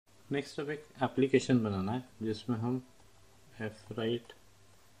Next अब एक application बनाना है जिसमें हम fwrite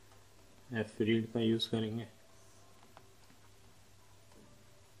fread का यूज़ करेंगे।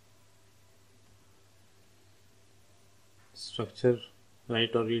 स्ट्रक्चर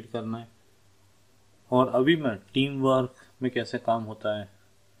राइट और रीड करना है, और अभी मैं टीम वर्क में कैसे काम होता है,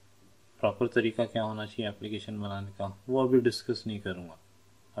 प्रॉपर तरीका क्या होना चाहिए एप्लीकेशन बनाने का, वो अभी डिस्कस नहीं करूँगा।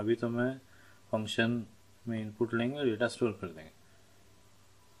 अभी तो मैं फंक्शन में इनपुट लेंगे और डेटा स्टोर कर देंगे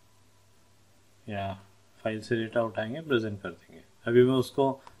या फाइल से डेटा उठाएंगे प्रेजेंट कर देंगे। अभी मैं उसको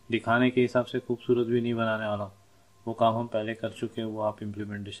दिखाने के हिसाब से खूबसूरत भी नहीं बनाने वाला, वो काम हम पहले कर चुके हैं, वो आप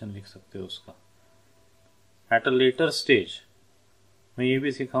इम्प्लीमेंटेशन लिख सकते हो उसका। एट अ लेटर स्टेज मैं ये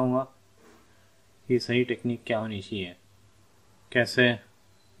भी सिखाऊंगा कि सही टेक्निक क्या होनी चाहिए, कैसे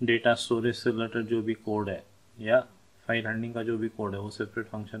डेटा स्टोरेज से रिलेटेड जो भी कोड है या फाइल हैंडलिंग का जो भी कोड है वो सेपरेट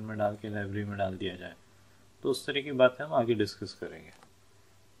फंक्शन में डाल के लाइब्रेरी में डाल दिया जाए। तो उस तरह की बातें हम आगे डिस्कस करेंगे।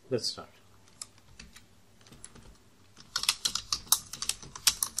 Let's start.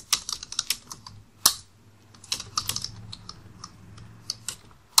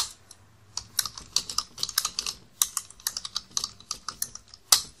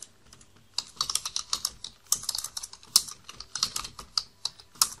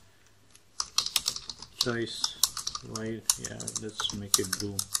 choice while, yeah, let's make it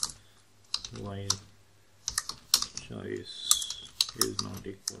blue, while choice is not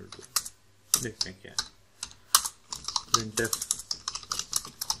equal to, देखते हैं क्या है, printf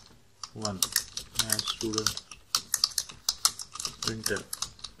 1 add student, printf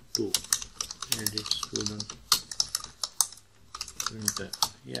 2 edit student, printf,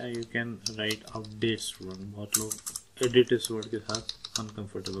 yeah you can write update student, बहुत लोग edit इस वर्ड के साथ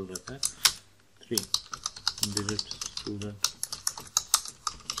अनकंफर्टेबल रहता है। 3 delete student,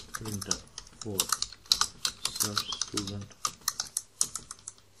 printer 4 search student,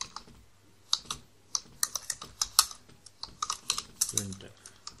 printer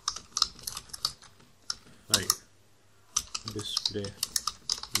 5 display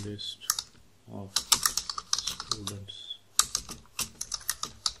list of students,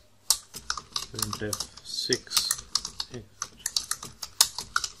 printf 6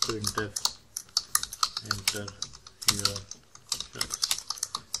 printf enter your choice,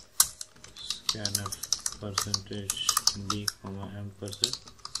 scanf percentage d comma ampersand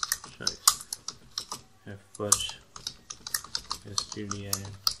choice, fpurge stdin,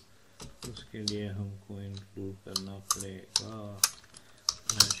 उसके लिए हमको इंक्लूड करना पड़ेगा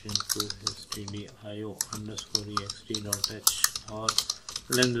stdio underscore ext.h, और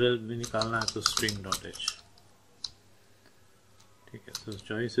लेंथ भी निकालना है तो string.h। ठीक है, so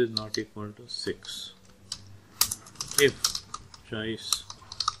choice is not equal to 6, if choice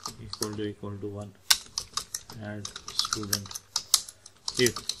equal to 1 add student,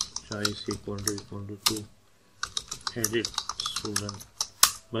 if choice equal to 2 edit student,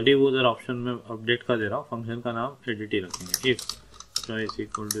 भले वो उधर ऑप्शन में अपडेट का दे रहा हूँ, फंक्शन का नाम एडिट ही रखेंगे। if choice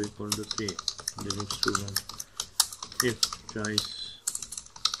equal to 3 delete student, if choice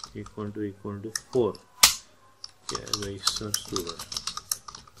equal to 4 क्या है भाई search student,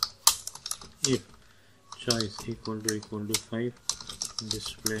 if choice equal to 5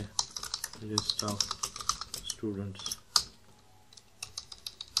 display list of students,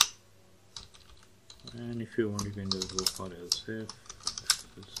 and if you want you can just go for else if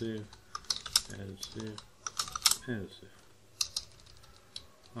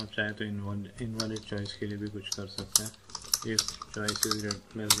आप चाहे तो invalid choice के लिए भी कुछ कर सकते हैं। if choice is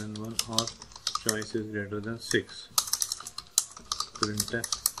less than 1 और choice is greater than 6 printf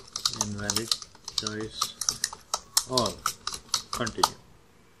invalid choice or continue।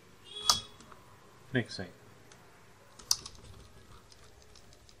 next time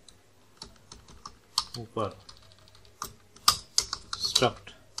ऊपर struct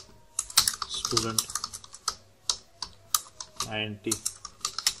student int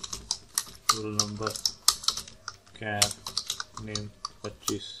roll number char name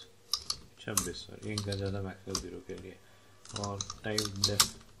 25 26, एक का ज़्यादा मैक्सिमम 0 के लिए, और टाइप डेफ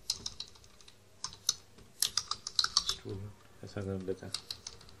स्टूडेंट ऐसा कर देते हैं।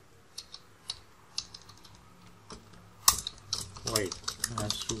 void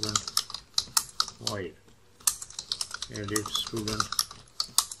add student, void edit student,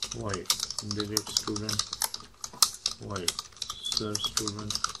 void delete student, void search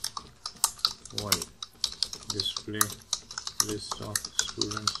student, void display list of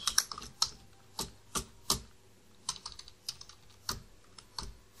students,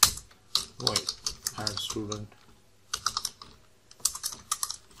 void add student,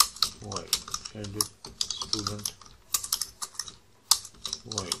 void edit student,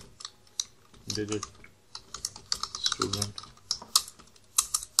 void digit student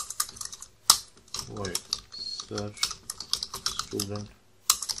void search student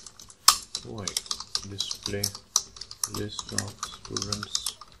void display list of students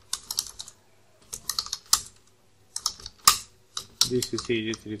this is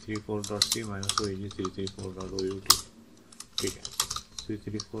eg334.c minus eg334.out. ठीक है,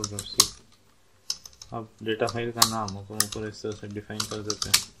 c34.c. अब data file का नाम अपन ऊपर इस तरह से define कर देते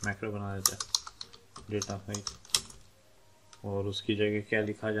हैं, मैक्रो बना देते हैं डेटा फाइल, और उसकी जगह क्या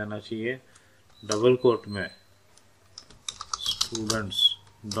लिखा जाना चाहिए, डबल कोट में स्टूडेंट्स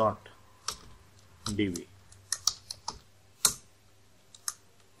डॉट db.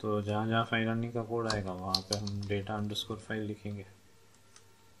 तो जहाँ जहाँ फाइल रनिंग का कोड आएगा वहाँ पे हम डेटा अंडरस्कोर फाइल लिखेंगे,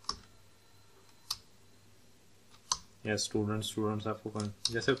 या स्टूडेंट्स आपको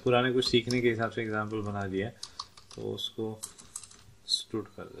जैसे पुराने कुछ सीखने के हिसाब से एग्जाम्पल बना दिया है तो उसको स्टूड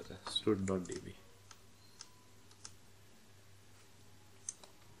कर देते हैं, stud.db.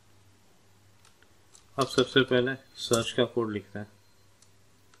 अब सबसे पहले सर्च का कोड लिखते हैं,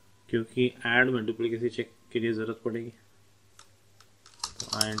 क्योंकि ऐड में डुप्लीकेसी चेक के लिए ज़रूरत पड़ेगी, तो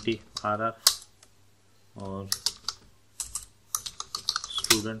int rr और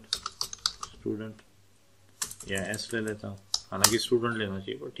स्टूडेंट या एस ले लेता हूँ, हालांकि स्टूडेंट लेना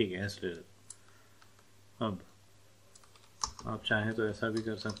चाहिए पर ठीक है एस ले लेता हूँ. अब आप चाहें तो ऐसा भी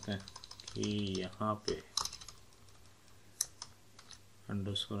कर सकते हैं कि यहाँ पे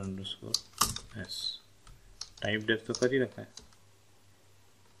अंडरस्कोर एस, टाइप डेफ तो कर ही रखा है,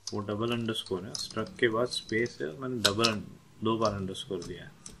 वो डबल अंडरस्कोर है, स्ट्रक के बाद स्पेस है, मैंने दो बार अंडरस्कोर दिया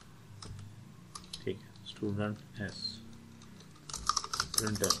है. ठीक है, student S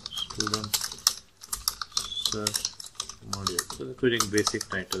printer student search module, तो कुछ एक बेसिक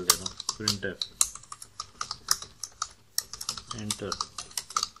टाइटल दे रहा हूँ, printer enter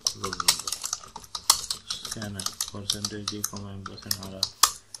roll number scanner percentage d, %r.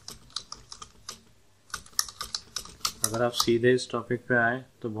 अगर आप सीधे इस टॉपिक पे आए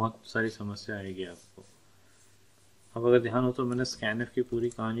तो बहुत सारी समस्या आएगी आपको. अब अगर ध्यान हो तो मैंने स्कैनफ की पूरी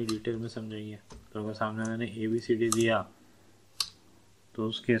कहानी डिटेल में समझाई है, तो अगर सामने मैंने ABCD दिया तो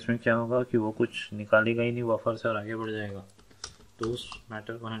उस केस में क्या होगा कि वो कुछ निकालेगा ही नहीं बफर से और आगे बढ़ जाएगा. तो उस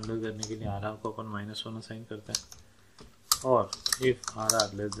मैटर को हैंडल करने के लिए RR को अपन -1 असाइन करते हैं, और इफ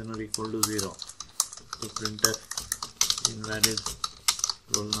RR लेस देन और इक्वल टू 0 तो printf invalid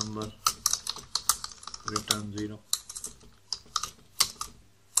roll number return 0,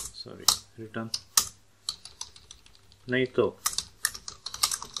 sorry return नहीं तो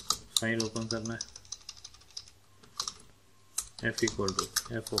फाइल ओपन करना है, f equal to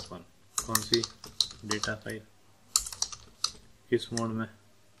f open, कौन सी डेटा फाइल, किस मोड में,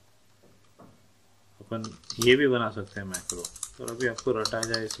 अपन ये भी बना सकते हैं मैक्रो, तो अभी आपको रटा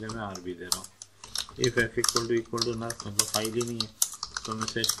जाए इसलिए मैं आर भी दे रहा हूँ. If f equal to null, मतलब फाइल ही नहीं है, तो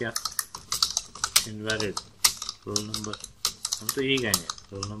मैसेज क्या, इनवैलिड रोल नंबर, हम तो यही कहेंगे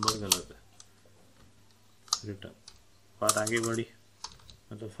रोल नंबर गलत है, रिटर्न. बात आगे बढ़ी,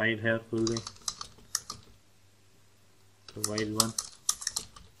 मतलब फाइल है और खुल गई, तो while 1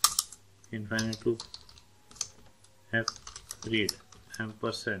 infinite loop fread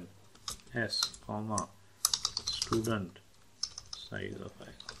 %s student size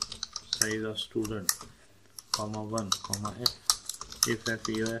of student 1 f if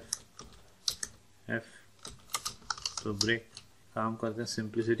f तो ब्रेक. काम करते हैं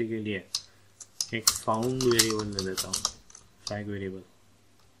सिंप्लिसिटी के लिए एक फाउंड वेरिएबल ले लेता हूँ, flag variable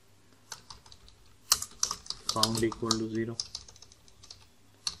found equal to 0.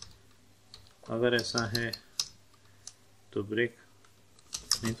 अगर ऐसा है तो ब्रेक,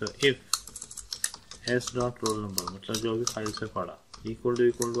 नहीं तो if S dot roll number, मतलब जो भी फाइल से पढ़ा, इक्वल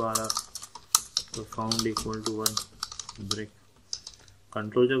टू RR, तो found equal to 1 break.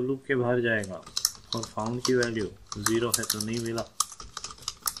 Control जब लूप के बाहर जाएगा और फाउंड की वैल्यू 0 है तो नहीं मिला,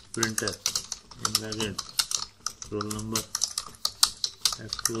 printer invalid roll number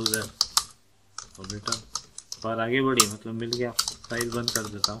f close f और रिटर्न. और आगे बढ़ी, मतलब मिल गया, फाइल बंद कर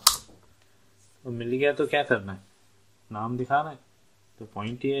देता हूँ. तो मिल गया तो क्या करना है, नाम दिखाना है. तो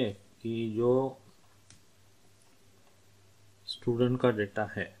पॉइंट ये है कि जो स्टूडेंट का डेटा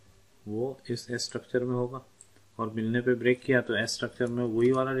है वो इस एस स्ट्रक्चर में होगा, और मिलने पे ब्रेक किया तो एस स्ट्रक्चर में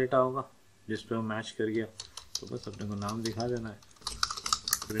वही वाला डेटा होगा जिस पे वो मैच कर गया. तो बस अपने को नाम दिखा देना है,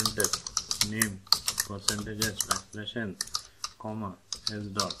 printer name %s/n s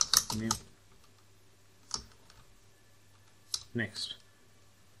dot name. Next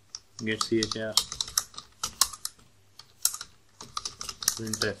get char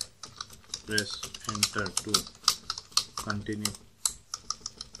printf press enter to continue.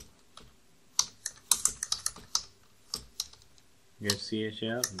 Gate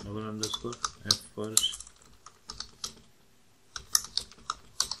char double underscore fwrite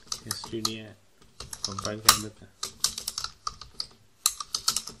std compile कर लेते हैं।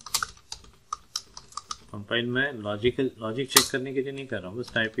 कंपाइल में लॉजिक चेक करने के लिए नहीं कर रहा हूँ,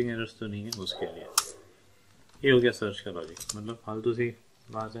 बस टाइपिंग एरर्स तो नहीं है उसके लिए। ये हो गया सर्च का लॉजिक, मतलब फालतू सी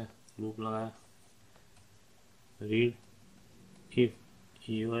बात है। लूप लगाया, रीड इफ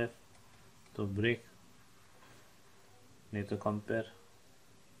ef तो ब्रेक, नहीं तो कंपेयर,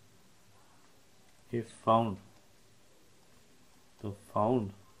 इफ फाउंड तो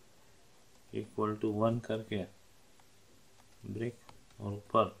फाउंड इक्वल टू 1 करके ब्रेक, और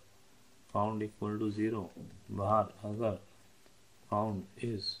ऊपर फाउंड इक्वल टू 0, बाहर अगर फाउंड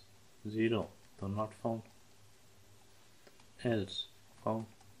इज 0 तो नॉट फाउंड, एल्स फाउंड।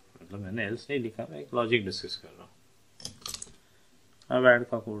 मतलब मैंने एल्स नहीं लिखा, मैं एक लॉजिक डिस्कस कर रहा हूँ। अब ऐड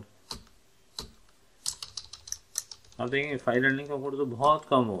का कोड, आप देखेंगे फाइल एंडिंग का कोड तो बहुत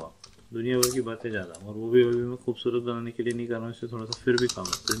कम होगा, दुनिया भर की बातें ज़्यादा, और वो भी मैं खूबसूरत बनाने के लिए नहीं कर रहा हूँ, इससे थोड़ा सा फिर भी कम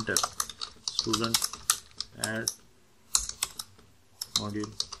है। Printer student add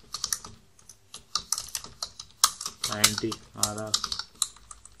module int rr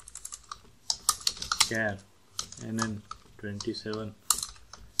char nn 27,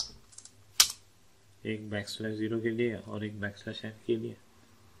 एक \0 के लिए और एक \f के लिए।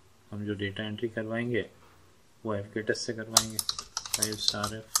 हम जो डेटा एंट्री करवाएंगे वो fktest से करवाएंगे।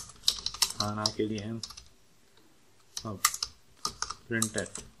 5 खाना के लिए m। अब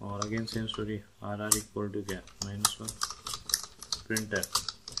printf और again same story, rr equal to क्या -1, printf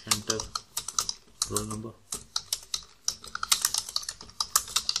enter roll number,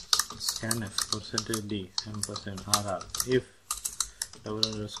 scanf %d %rr if double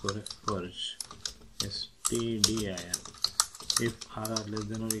underscore fwrite stdin if rr less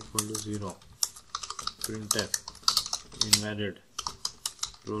than or equal to 0, printf invalid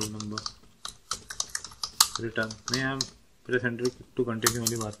roll number return। मैं हम press enter to continue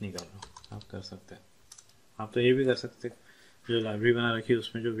वाली बात नहीं कर रहा हूँ, आप कर सकते हैं। आप तो ये भी कर सकते हैं, जो लाइब्रेरी बना रखी है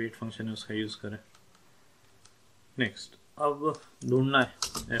उसमें जो वेट फंक्शन है उसका यूज़ करें। नेक्स्ट, अब ढूंढना है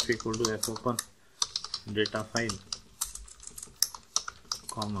f equal to f open data file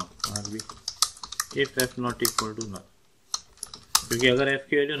comma rb if f not equal to null, क्योंकि अगर f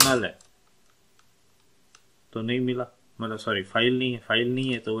की वैल्यू नल है तो नहीं मिला, मतलब सॉरी फाइल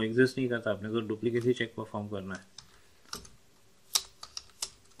नहीं है तो वो एग्जिस्ट नहीं करता, अपने को डुप्लीकेसी चेक परफॉर्म करना है।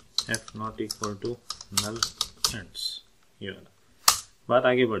 f not equal to null ends, ये वाला। बात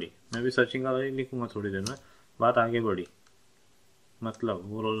आगे बढ़ी, मैं भी सर्चिंग का लॉजिक लिखूंगा थोड़ी देर में। बात आगे बढ़ी, मतलब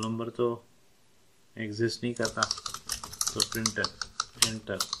वो रोल नंबर तो एग्जिस्ट नहीं करता, तो printer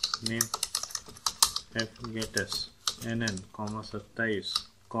enter name fgetS nn 27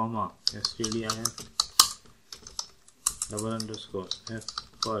 stdin double underscore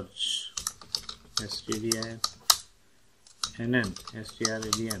fwrite stdin nn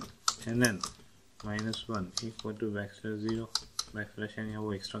stradn nn -1 equal to \0 \n, या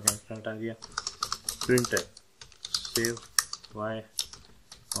वो एक्स्ट्रा कैरेक्टर हटा दिया। Printer save y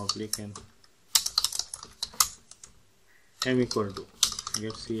oblique n m equal to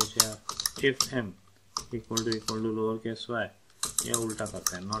get char if m equal to lower case y, या उल्टा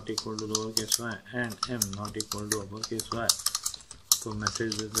करते हैं not equal to lower case y and m not equal to upper case y, तो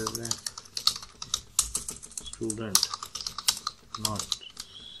message दे देते हैं student not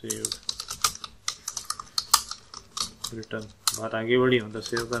saved return. बात आगे बढ़ी, मतलब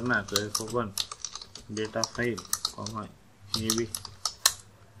सेव करना है तो f open data file comma ये भी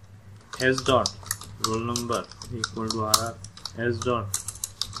s dot roll number equal to rr s dot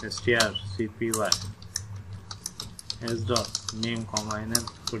strcpy s dot name comma nm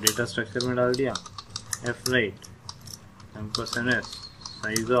को डेटा स्ट्रक्चर में डाल दिया। fwrite %s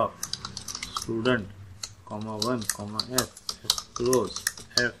size of student comma 1 comma f close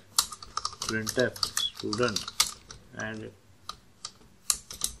f printf student and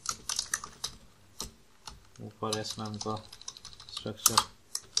ऊपर s नाम का structure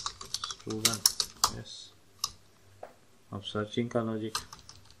student s। अब searching का logic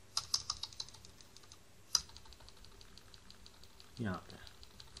यहाँ पे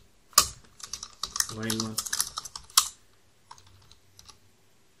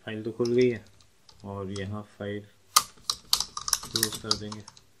फाइल तो खुल गई है, और यहाँ फाइल क्लोज कर देंगे।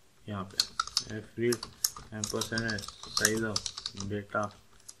 यहाँ पे fread %s size of data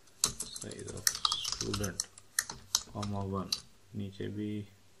size of student comma 1, नीचे भी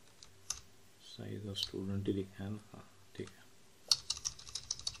साइज ऑफ स्टूडेंट ही लिखा है ना, हाँ ठीक है।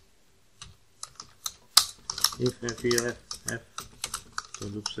 इफ f तो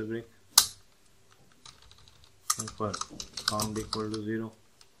लूप से ब्रेक, पर found equal to 0,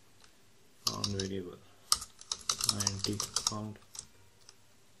 found variable 90 found.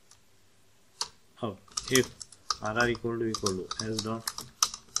 अब if RR equal to S dot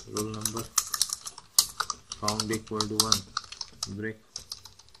roll number found equal to 1 break,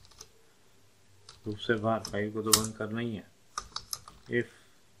 loop से बाहर, फाइल को तो बंद करना ही है। If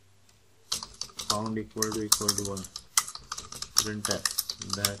found equal to 1 printf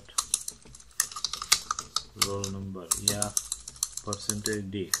that roll number या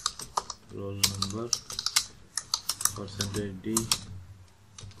 %d roll number %d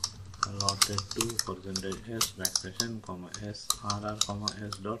allotted to %s बैकस्लैशन s rr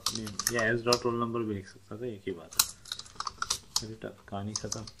s dot name, या s dot roll number भी लिख सकता था, एक ही बात है। रिटर्न, कहानी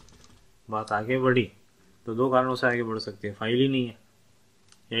खत्म। बात आगे बढ़ी तो दो कारणों से आगे बढ़ सकती है, फाइल ही नहीं है,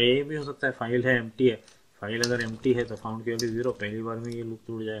 या ये भी हो सकता है फाइल है एम्प्टी है। फाइल अगर एम्प्टी है तो फाउंड की वैल्यू 0, पहली बार में ये लूप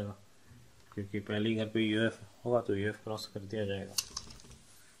टूट जाएगा, क्योंकि पहली घर पे यूएफ होगा तो यूएफ क्रॉस कर दिया जाएगा।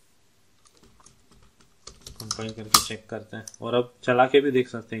 कंपाइल करके चेक करते हैं, और अब चला के भी देख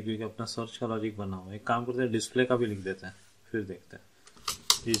सकते हैं, क्योंकि अपना सर्च का लॉजिक बना हुआ है। एक काम करते हैं, डिस्प्ले का भी लिख देते हैं, फिर देखते हैं।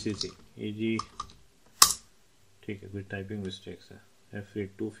 GCC EG, ठीक है, कोई टाइपिंग मिस्टेक्स है।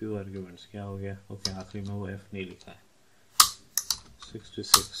 fread टू फ्यू आर्ग्यूमेंट्स, क्या हो गया? ओके, आखिरी में वो f नहीं लिखा है।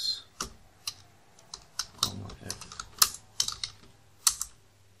 66 f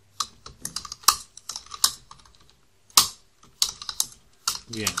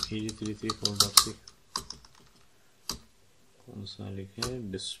EG334.c, कौन सा लिखे?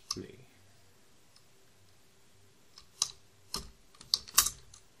 डिस्प्ले।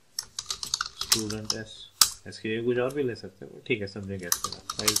 स्टूडेंट एस के लिए कुछ और भी ले सकते हो, ठीक है, सब जगह ऐसे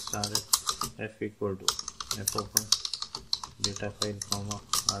 5 स्टार है। f equal to f open data file comma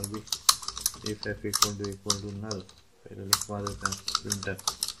rb, if f equal to null, पहले लिखवा देते हैं प्रिंटफ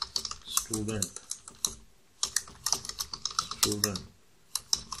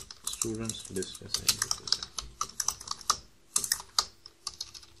स्टूडेंट्स लिस्ट ऐसे।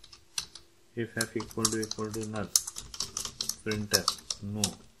 if f equal to null printf no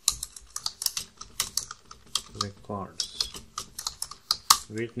records,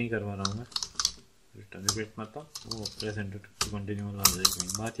 wait नहीं करवा रहा हूँ मैं, रिपीट मतलब वो प्रेजेंट टू कंटिन्यू वाला आ जाएगी।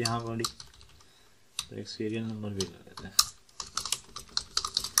 बात यहाँ बड़ी, तो एक सीरियल नंबर भी ले लेते हैं।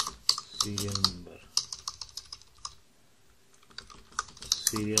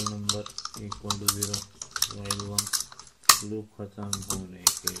 Serial number equal to 0 while 1, loop खत्म होने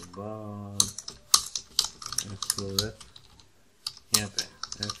के बाद एक्सप्लोरर यहाँ पे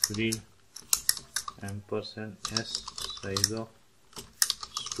fread %s size of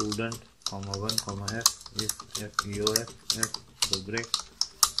student 1 f, if f f तो ब्रेक,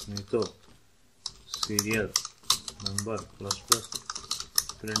 नहीं तो serial number plus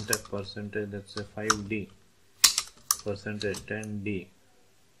printf percentage, let's say 5d percentage 10d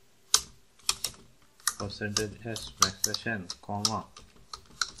 %s बैकस्लैशन comma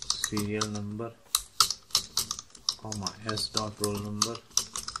serial number comma s dot roll number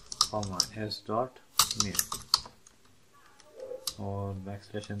comma s dot name, और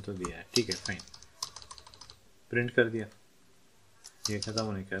बैकस्लैशन तो दिया है, ठीक है, fine. Print कर दिया, ये खत्म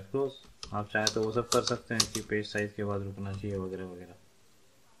होने का क्लोज। आप चाहे तो वो सब कर सकते हैं कि पेज साइज के बाद रुकना चाहिए वगैरह वगैरह।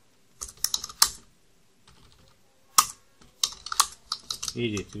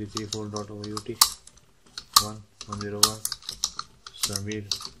 EG334.out 101 Sameer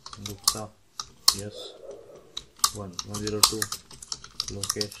Gupta yes 102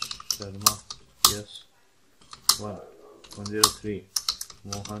 Lokesh Sharma yes 103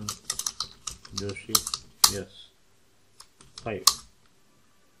 Mohan Joshi yes 5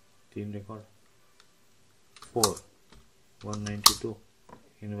 3 record 4 192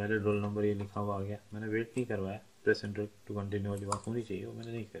 invalid roll number, ये लिखा हुआ आ गया। मैंने वेट नहीं करवाया, प्रेजेंट टू कंटिन्यू वाली बात होनी चाहिए, वो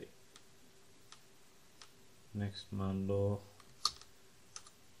मैंने नहीं करी। नेक्स्ट मान लो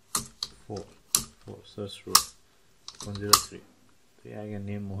 4 सर्च रोल 103, तो ये आ गया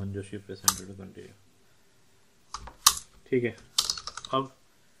name Mohan Joshi, present to continue, ठीक है। अब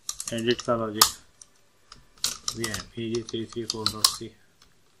एडिट का लॉजिक भी है, EG334.c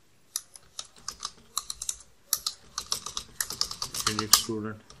edit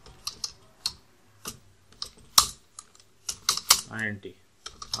student int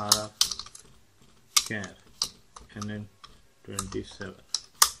rr char nn27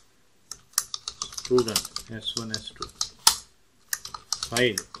 student s1 s2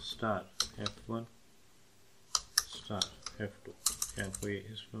 file star f1 star f2, क्या कोई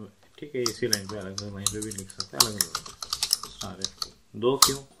इसमें, ठीक है, इसी लाइन पे अलग अलग लाइन पे भी लिख सकते हैं, अलग अलग स्टार f2 दो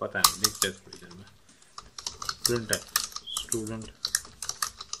क्यों पता नहीं, देखते हैं थोड़ी देर में। प्रिंट स्टूडेंट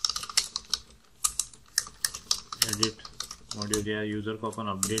एडिट मॉड्यूल, या यूजर को अपन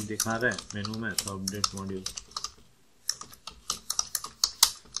अपडेट दिखा रहे हैं मेनू में, तो update module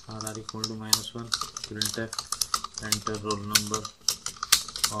are equal to -1 printf enter roll number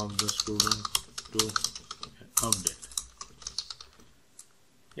of the student to update,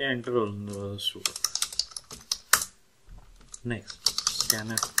 या enter roll number of the student. Next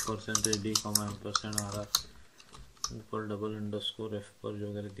scanf %d, %r ऊपर डबल अंडरस्कोर f पर जो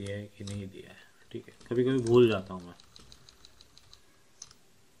अगर दिया है कि नहीं दिया है, ठीक है, कभी कभी भूल जाता हूँ मैं।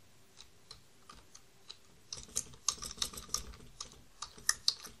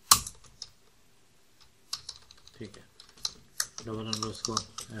 ठीक है, डबल अंडरस्कोर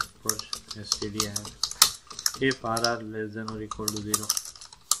f पर std है, if r लेस देन और इक्वल टू 0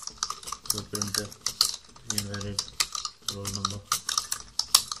 तो printf invalid roll number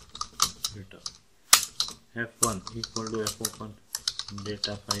return, f1 equal to f open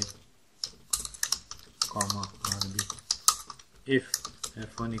data 5 comma rb, if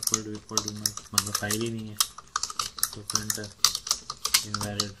f1 equal to मतलब फाइल ही नहीं है तो printf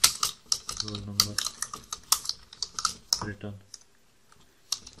invalid roll number return.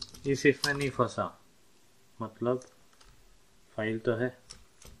 इस if में नहीं फंसा, मतलब फाइल तो है,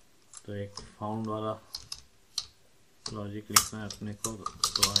 तो एक फाउंड वाला लॉजिक लिखना है अपने को,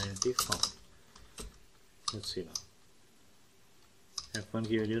 तो int found. Let's see now, f1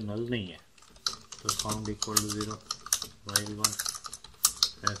 की वैल्यू नल नहीं है तो found equal to 0 while 1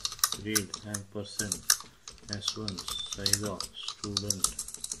 fread ampersand s1 size of student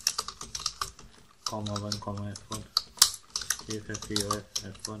comma 1 comma f1, if fef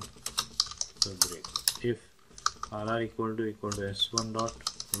f1 तो break, if rr equal to s1 dot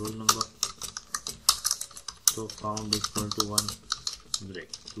roll number तो found equal to 1 break.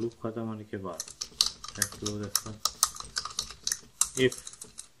 Loop खत्म होने के बाद f close f1, if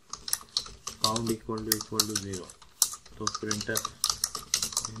found equal to 0 तो printf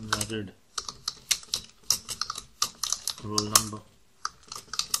invalid roll number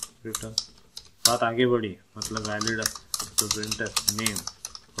return. बात आगे बढ़ी, मतलब वैलिड तो printf name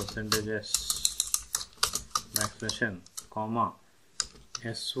 %s backslash comma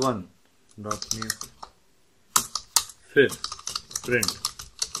s1 dot name, फिर print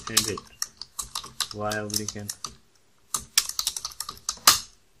edit y oblique n,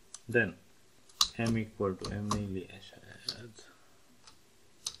 then m equal to m नहीं लिया शायद,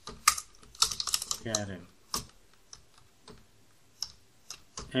 char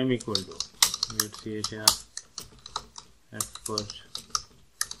m equal to get chr f purge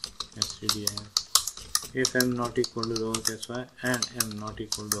std m, if m not equal to lowercase y and m not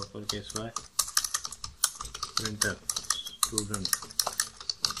equal to uppercase y, printf student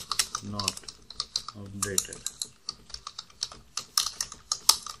not updated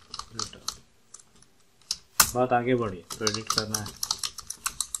return. बात आगे बढ़ी तो edit करना है,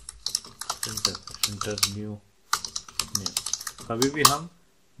 inter new name. कभी भी हम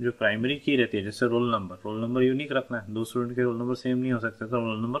जो प्राइमरी की रहती है, जैसे रोल नंबर यूनिक रखना है, दो स्टूडेंट के रोल नंबर सेम नहीं हो सकते, तो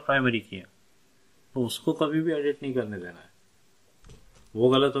रोल नंबर प्राइमरी की है तो उसको कभी भी एडिट नहीं करने देना है। वो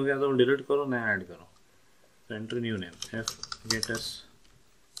गलत हो गया तो डिलीट करो, नया ऐड करो। तो enter new name, F gate S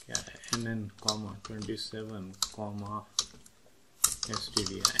क्या है, nn 27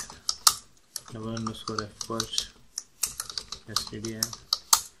 stdin double underscore f perch stdin,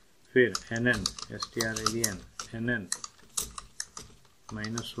 फिर nn stradn nn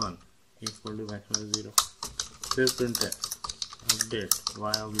 -1 equal to \0, फिर प्रिंट है अपडेट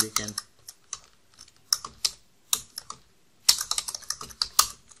y oblique n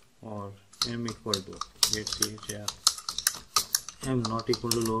और m equal to get chr m not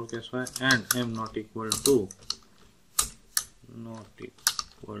equal to lowercase y and m not equal to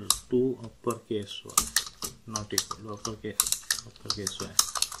uppercase y, not equal to uppercase y,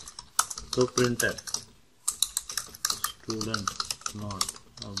 तो print है student not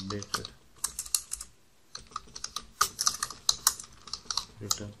updated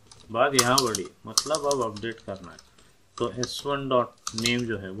return. बात यहाँ बढ़ी, मतलब अब update करना है तो s1 डॉट नेम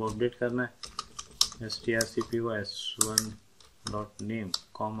जो है वो अपडेट करना है, strcpy s1 dot name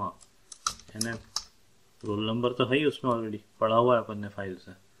comma nm, roll number तो है ही उसमें ऑलरेडी पढ़ा हुआ है अपन ने फाइल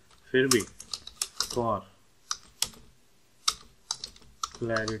से, फिर भी for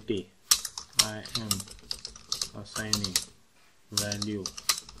clarity I am assigning value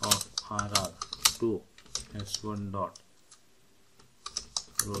of rr to s1 dot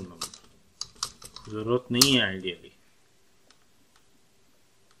roll number. जरूरत नहीं है ideally,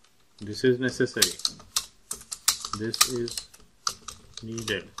 this is necessary, this is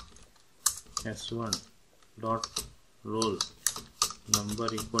needed, s1 dot roll number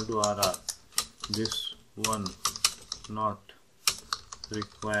equal to rr, this one not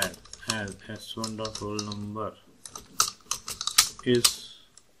required as s1 dot roll number is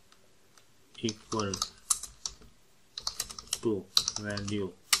equal to value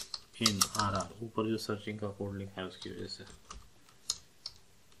in RR, ऊपर जो searching का code लिखा है उसकी वजह से।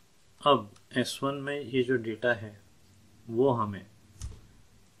 अब S1 में ये जो डेटा है वो हमें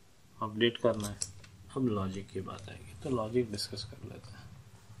अपडेट करना है। अब लॉजिक की बात आएगी, तो लॉजिक डिस्कस कर लेते हैं।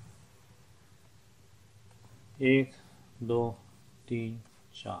 1 2 3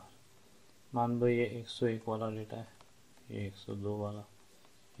 4, मान लो ये 101 वाला डेटा है, ये 102 वाला,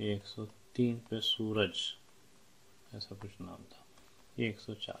 ये 103 पे सूरज, ऐसा कुछ नाम था, ये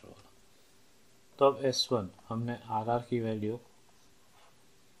 104 वाला। तो अब S1 हमने RR की वैल्यू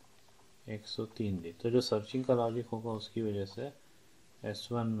 103 दी, तो जो सर्चिंग का लॉजिक होगा उसकी वजह से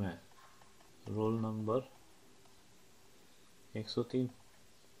S1 में रोल नंबर 103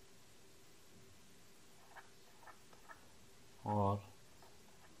 और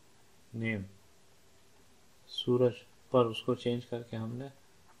नेम सूरज पर उसको चेंज करके हमने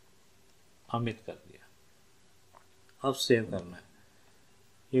अमित कर दिया। अब सेव करना है।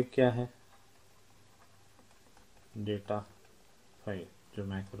 ये क्या है? डेटा फाइल जो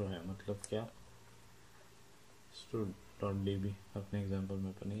मैक्रो है, मतलब क्या, stud.db, अपने एग्जांपल में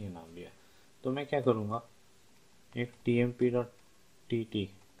अपने ये नाम लिया। तो मैं क्या करूँगा, एक tmp.tt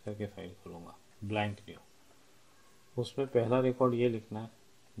करके फाइल खोलूँगा, ब्लैंक न्यू। उसमें पहला रिकॉर्ड ये लिखना है,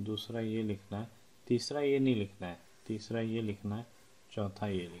 दूसरा ये लिखना है, तीसरा ये नहीं लिखना है, तीसरा ये लिखना है, चौथा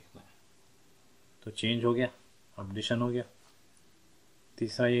ये लिखना है। तो चेंज हो गया, अपडेशन हो गया।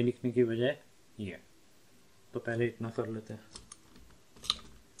 तीसरा ये लिखने की बजाय ये। तो पहले इतना कर लेते हैं।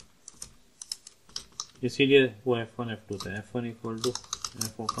 इसीलिए वो F1 F2 था। F1 equal to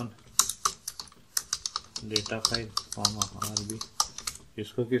F open data file comma RB।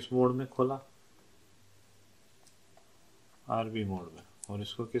 इसको किस मोड में खोला? RB मोड में। और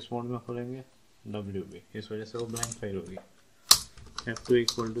इसको किस मोड में खोलेंगे? WB। इस वजह से वो ब्लैंक फाइल होगी। F2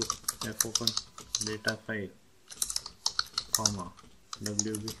 equal to F open data file comma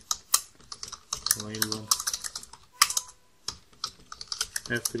WB while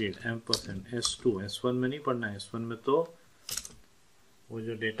 1 fread ampersand S2। S1 में नहीं पढ़ना है, S1 में तो वो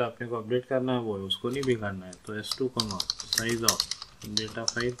जो डेटा अपने को अपडेट करना है वो है, उसको नहीं बिगाड़ना है। तो S2 comma size of data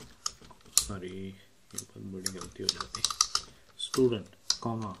file, sorry ये बहुत बड़ी गलती हो जाती है, student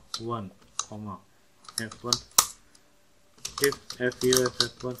comma 1 comma F1 if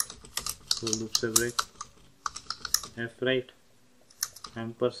F1 तो लूप से break fwrite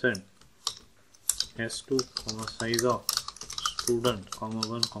ampersand S2 comma size of student comma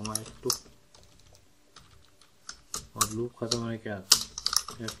 1 comma F2 और लूप खत्म होने के बाद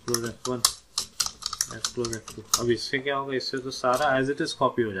F close F1 F close F2। अब इससे क्या होगा, इससे तो सारा एज इट इज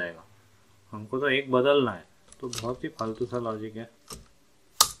कॉपी हो जाएगा, हमको तो एक बदलना है। तो बहुत ही फालतू सा लॉजिक है।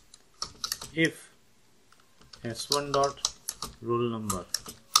 If S1 dot roll number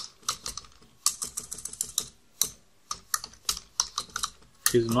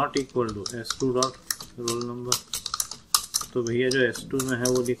is not equal to S2 dot roll number, तो भैया जो S2 में है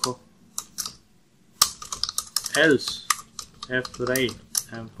वो लिखो। Else fwrite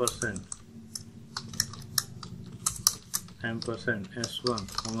ampersand S1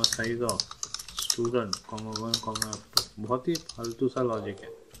 comma size of student comma 1 comma F2। बहुत ही फालतू सा लॉजिक है,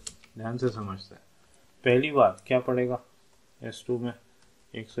 ध्यान से समझते हैं। पहली बार क्या पड़ेगा, S2 में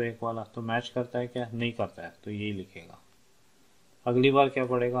 101 वाला तो मैच करता है क्या? नहीं करता है, तो यही लिखेगा। अगली बार क्या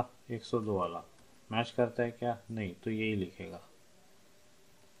पड़ेगा, 102 वाला मैच करता है क्या? नहीं, तो यही लिखेगा।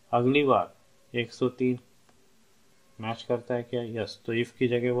 अगली बार 103 मैच करता है क्या? यस, तो इफ की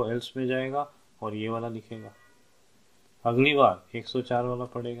जगह वो एल्स में जाएगा और ये वाला लिखेगा। अगली बार 104 वाला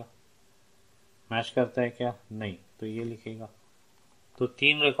पड़ेगा, मैच करता है क्या? नहीं, तो ये लिखेगा। तो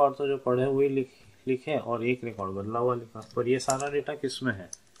 3 रिकॉर्ड तो जो पढ़े हुए लिखे और एक रिकॉर्ड बदला हुआ लिखा। पर ये सारा डेटा किस में है?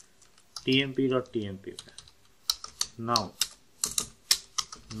 tmp.tmp पे। Now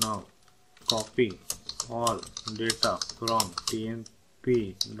copy all data from tmp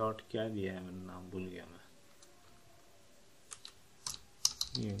dot क्या दिया है, मैंने नाम भूल गया, मैं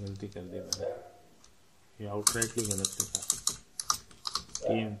ये गलती कर दी मैंने, ये आउटराइटली गलत लिखा।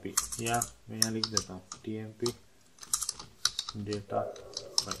 tmp या मैं यहाँ लिख देता हूँ tmp डेटा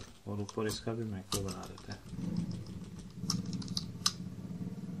फाइल, और ऊपर इसका भी मैक्रो बना देते हैं।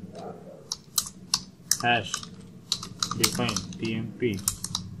 Hash define tmp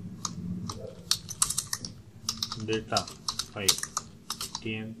data file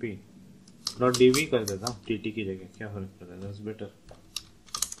tmp dot db कर देता हूँ, tt की जगह, क्या फर्क पड़ता है, दैट्स बेटर।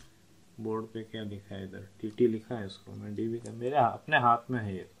 बोर्ड पे क्या लिखा है, इधर tt लिखा है, इसको मैं db कर, मेरे अपने हाथ में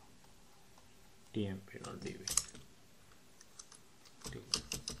है ये तो tmp dot db।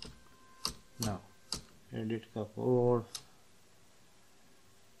 Now edit का कोड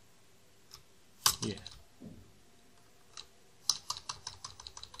ये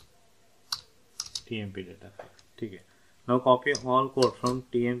tmp डेटा फाइल, ठीक है। Now copy all code from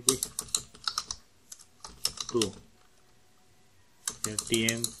tmp to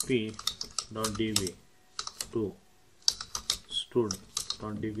tmp.db to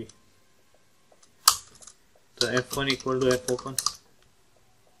stud.db। तो f1 equal to f open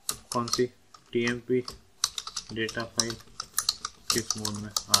कौन सी tmp डेटा फाइल किस मोड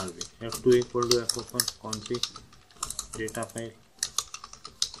में rb। f2 equal to f open कौन सी data file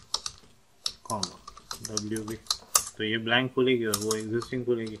comma wb। तो ये blank खुलेगी और वो एग्जिस्टिंग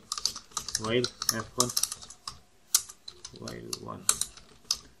खुलेगी। while f1 while 1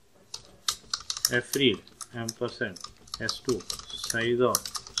 fread ampersand s2 size of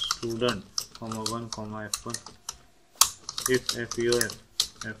student comma 1 comma f1 if fof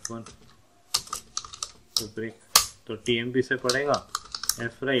f1 तो ब्रेक तो tmp से पड़ेगा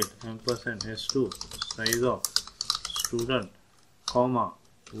fwrite ampersand s2 size of student comma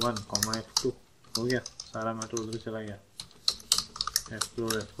 1 comma f2। हो गया सारा मैटर उधर चला गया।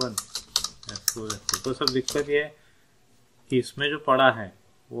 f4 f1 f4 f2। तो सब दिक्कत ये है कि इसमें जो पड़ा है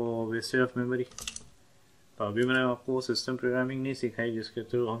वो वेस्टेज ऑफ मेमोरी। तो अभी मैंने आपको सिस्टम प्रोग्रामिंग नहीं सिखाई जिसके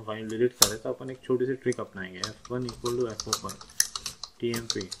थ्रू हम फाइल डिलीट करें, तो अपन एक छोटी सी ट्रिक अपनाएंगे। f1 equal to f open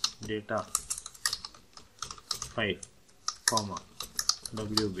tmp data file comma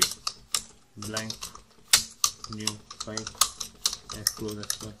wb blank new file f close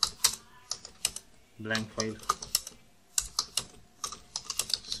f1 blank file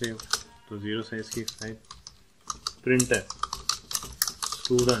save. तो 0 साइज की फाइल प्रिंट है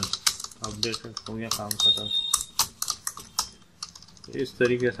स्टूडेंट अपडेटेड हो गया, काम खत्म। इस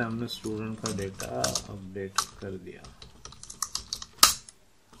तरीके से हमने स्टूडेंट का डेटा अपडेट कर दिया।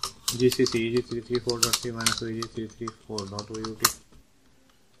 gcc eg334.c माइनस eg334.out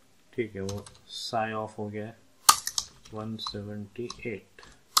ठीक है, वो साई ऑफ हो गया है 178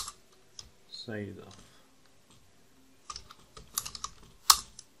 साइज ऑफ।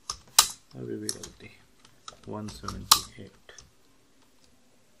 अभी भी गलती 178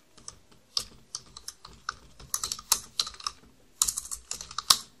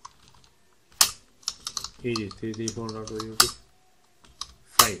 eg334.out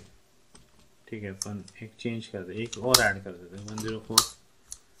 5 ठीक है। अपन एक चेंज कर दे, एक और ऐड कर देते हैं 104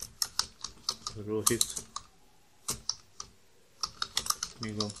 रोहित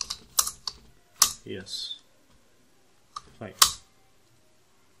निगम यस 5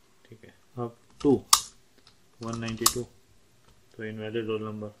 ठीक है। अब 2 192 तो invalid roll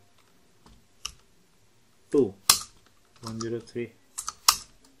number 2 103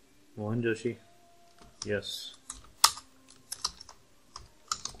 Mohan Joshi yes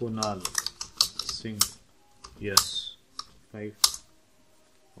Kunal Singh yes 5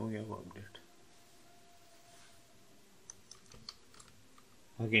 हो गया वो update.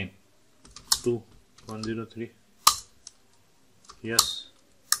 Again 2 103 yes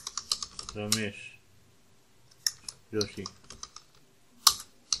Ramesh Joshi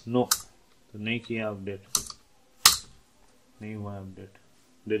no तो नहीं किया अपडेट, नहीं हुआ अपडेट।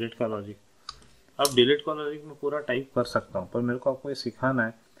 डिलीट का लॉजिक, अब डिलीट का लॉजिक में पूरा टाइप कर सकता हूँ, पर मेरे को आपको ये सिखाना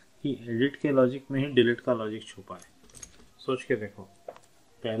है कि एडिट के लॉजिक में ही डिलीट का लॉजिक छुपा है। सोच के देखो,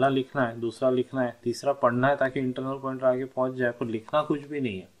 पहला लिखना है, दूसरा लिखना है, तीसरा पढ़ना है ताकि इंटरनल पॉइंटर आगे पहुंच जाए, पर लिखना कुछ भी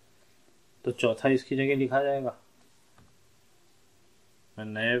नहीं है तो चौथा इसकी जगह लिखा जाएगा। मैं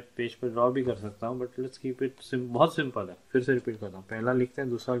नए पेज पर ड्रॉ भी कर सकता हूँ, बट लेट्स कीप इट बहुत सिंपल है। फिर से रिपीट करता हूँ, पहला लिखते हैं,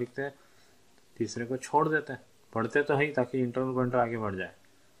 दूसरा लिखते हैं, तीसरे को छोड़ देते हैं। पढ़ते तो है ताकि इंटरनल पॉइंटर आगे बढ़ जाए,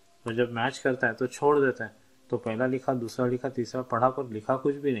 तो जब मैच करता है तो छोड़ देते हैं। तो पहला लिखा, दूसरा लिखा, तीसरा पढ़ा पर लिखा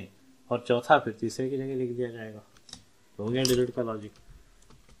कुछ भी नहीं, और चौथा फिर तीसरे की जगह लिख दिया जाएगा। तो हो गया डिलीट का लॉजिक।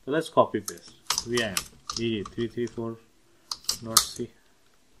 तो let's copy paste vim eg334.c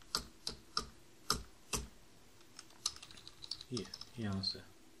ये यहाँ से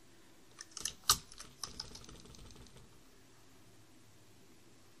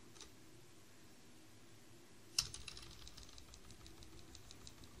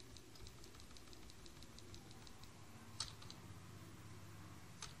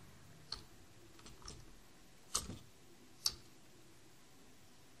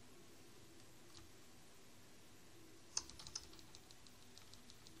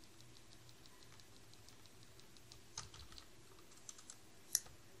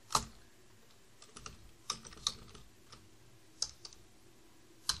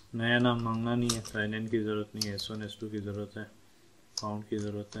नया नाम मांगना नहीं है, साइन इन की ज़रूरत नहीं है, S1 S2 की ज़रूरत है, फाउंड की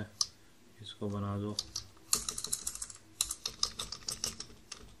ज़रूरत है। इसको बना दो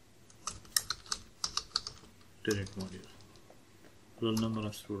delete module, roll number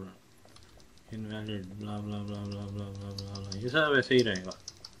of student, invalid, ब्ला ब्ला ब्ला ब्ला ब्ला ब्ला ब्ला ब्ला, ये सब वैसे ही रहेगा।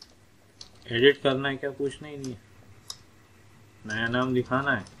 एडिट करना है क्या, पूछना ही नहीं है, नया नाम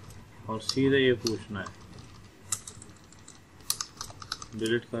दिखाना है और सीधे ये पूछना है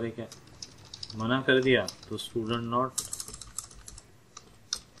डिलीट करे क्या, मना कर दिया तो स्टूडेंट नॉट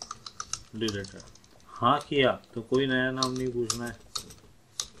डिलीटेड, हाँ किया तो कोई नया नाम नहीं पूछना है।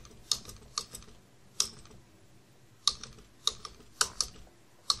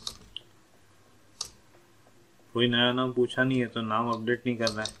 कोई नया नाम पूछा नहीं है तो नाम अपडेट नहीं कर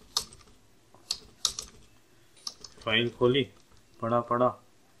रहा है। फाइल खोली, पढ़ा,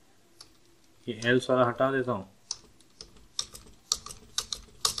 ये एल्स वाला हटा देता हूँ,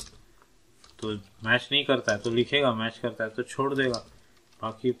 तो मैच नहीं करता है तो लिखेगा, मैच करता है तो छोड़ देगा,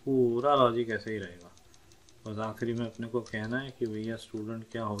 बाकी पूरा लॉजिक ऐसे ही रहेगा। बस आखिरी में अपने को कहना है कि भैया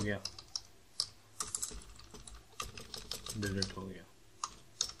स्टूडेंट क्या हो गया, डिलीट हो गया।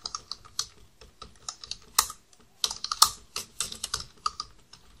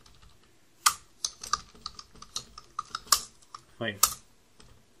 Five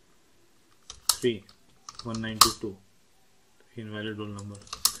 3 192 invalid roll number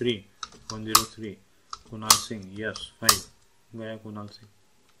 3 103 Kunal Singh, yes 5 गया Kunal Singh,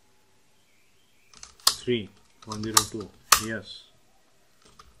 3 102 yes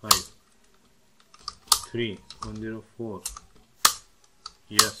 5 3 104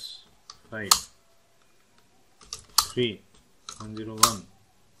 yes 5 3 101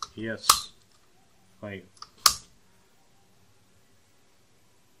 yes 5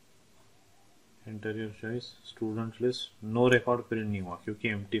 enter your choice. Student list, no record print नहीं हुआ क्योंकि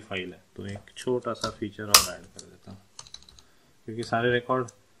एम्प्टी फाइल है, तो एक छोटा सा फीचर और ऐड कर देता हूँ, क्योंकि सारे रिकॉर्ड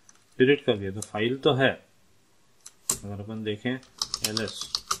डिलीट कर दिए तो फाइल तो है। अगर अपन देखें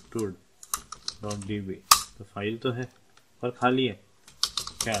ls_stud.db तो फाइल तो है पर खाली है,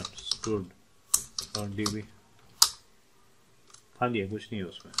 cat stud.db खाली है, कुछ नहीं है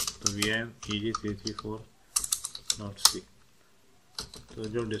उसमें, तो vim eg334.c। तो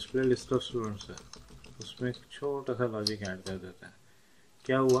जो डिस्प्ले लिस्ट ऑफ स्टूडेंट्स है उसमें एक छोटा सा लॉजिक ऐड कर देते हैं।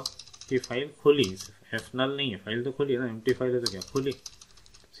 क्या हुआ कि फाइल खुली, एफ नल नहीं है, फाइल तो खुली है ना, एम्प्टी फाइल है तो क्या खुली,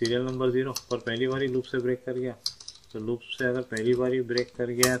 सीरियल नंबर 0 पर पहली बार ही लूप से ब्रेक कर गया, तो लूप से अगर पहली बार ही ब्रेक कर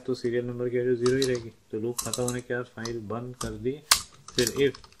गया तो सीरियल नंबर की वैल्यू 0 ही रहेगी, तो लूप खत्म होने के बाद फाइल बंद कर दी। फिर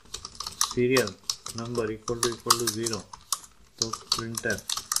if serial number equal to 0 तो printf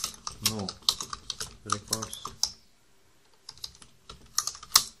no records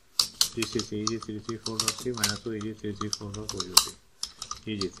GCC eg334.c -o eg334.out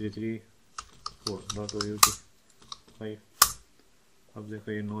eg334.out 5। अब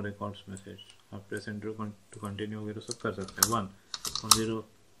देखो ये नो रिकॉर्ड्स मैसेज, आप प्रेस एंटर टू कंटिन्यू वगैरह सब कर सकते हैं।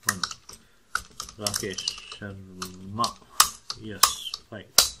 101 Rakesh Sharma yes 5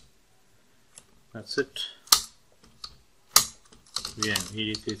 that's it. vm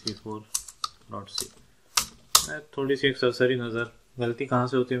eg334.c। थोड़ी सी एक सरसरी नज़र, गलती कहाँ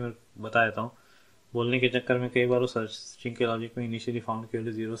से होती है मैं बता देता हूँ। बोलने के चक्कर में कई बार वो सर्चिंग के लॉजिक में इनिशियली फाउंड के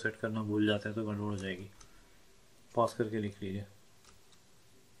लिए 0 सेट करना भूल जाते हैं तो गड़बड़ हो जाएगी। पॉज करके लिख लीजिए।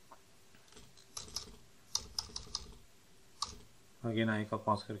 अगेन आई का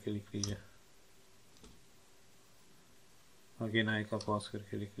पॉज करके लिख लीजिए। अगेन आई का पॉज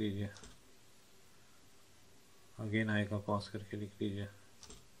करके लिख लीजिए। अगेन आई का पॉज करके लिख लीजिए।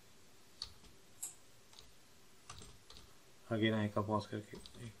 अगेन आई का पॉज करके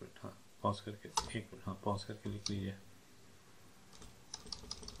 1 मिनट, हाँ पॉज करके 1 मिनट, हाँ पॉज करके लिख लीजिए।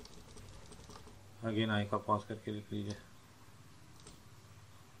 अगेन आई का पॉज करके लिख लीजिए।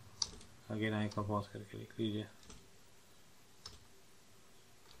 अगेन आई का पॉज करके लिख लीजिए।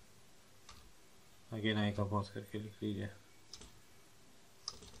 अगेन आई का पॉज करके लिख लीजिए।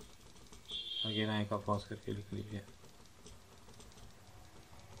 अगेन आई का पॉज करके लिख लीजिए।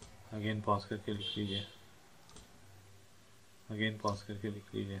 अगेन पॉज करके लिख लीजिए। अगेन पॉज करके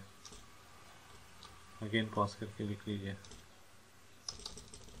लिख लीजिए। अगेन पॉज करके लिख लीजिए।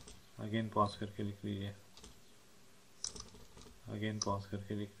 अगेन पॉज करके लिख लीजिए। अगेन पॉज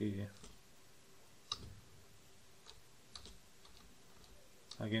करके लिख लीजिए।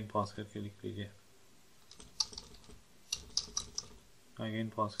 अगेन पॉज करके लिख लीजिए। अगेन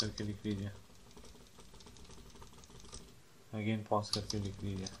पॉज करके लिख लीजिए। अगेन पॉज करके लिख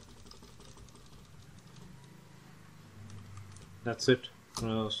लीजिए। That's it.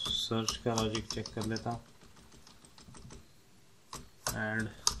 सर्च का लॉजिक चेक कर लेता हूँ।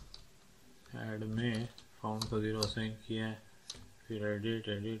 ऐड में फाउंड को 0 असाइन किया है, फिर एडिट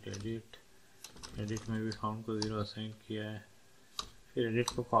में भी फाउंड को 0 असाइन किया है, फिर एडिट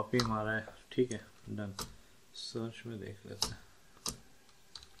को कॉपी मारा है, ठीक है डन। सर्च में देख लेते हैं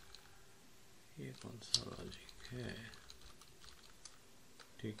ये कौन सा लॉजिक है।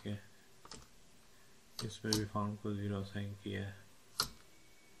 ठीक है, इसमें भी फाउंड को 0 असाइन किया है,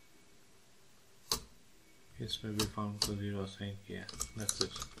 इसमें भी फाउंड को 0 असाइन किया है।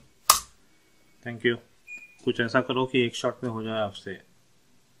 Thank you. कुछ ऐसा करो कि एक शॉट में हो जाए आपसे,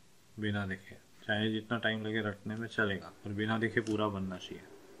 बिना देखे, चाहे जितना टाइम लगे रटने में चलेगा, पर बिना देखे पूरा बनना चाहिए।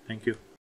 Thank you.